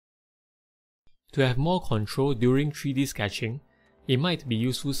To have more control during 3D sketching, it might be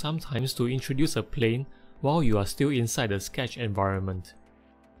useful sometimes to introduce a plane while you are still inside the sketch environment.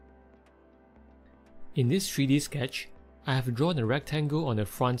 In this 3D sketch, I have drawn a rectangle on the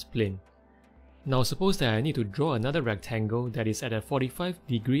front plane. Now suppose that I need to draw another rectangle that is at a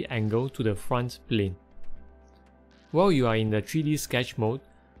 45-degree angle to the front plane. While you are in the 3D sketch mode,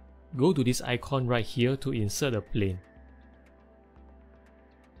 go to this icon right here to insert a plane.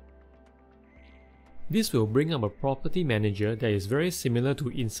 This will bring up a property manager that is very similar to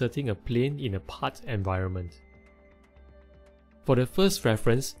inserting a plane in a part environment. For the first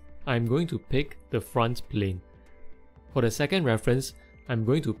reference, I am going to pick the front plane. For the second reference, I am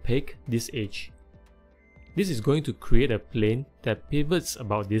going to pick this edge. This is going to create a plane that pivots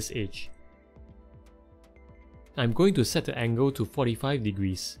about this edge. I am going to set the angle to 45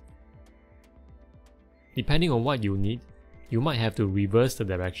 degrees. Depending on what you need, you might have to reverse the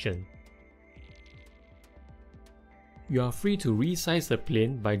direction. You are free to resize the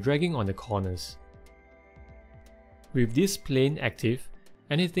plane by dragging on the corners. With this plane active,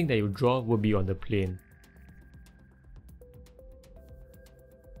 anything that you draw will be on the plane.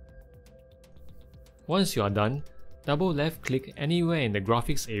 Once you are done, double left click anywhere in the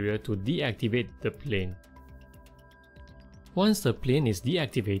graphics area to deactivate the plane. Once the plane is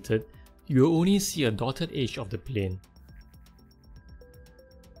deactivated, you will only see a dotted edge of the plane.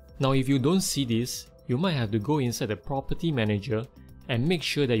 Now if you don't see this, you might have to go inside the property manager and make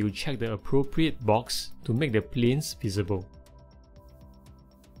sure that you check the appropriate box to make the planes visible.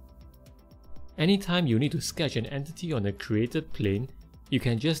 Anytime you need to sketch an entity on a created plane, you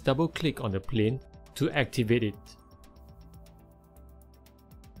can just double click on the plane to activate it.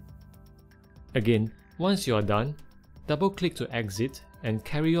 Again, once you are done, double click to exit and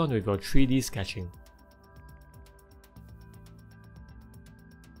carry on with your 3D sketching.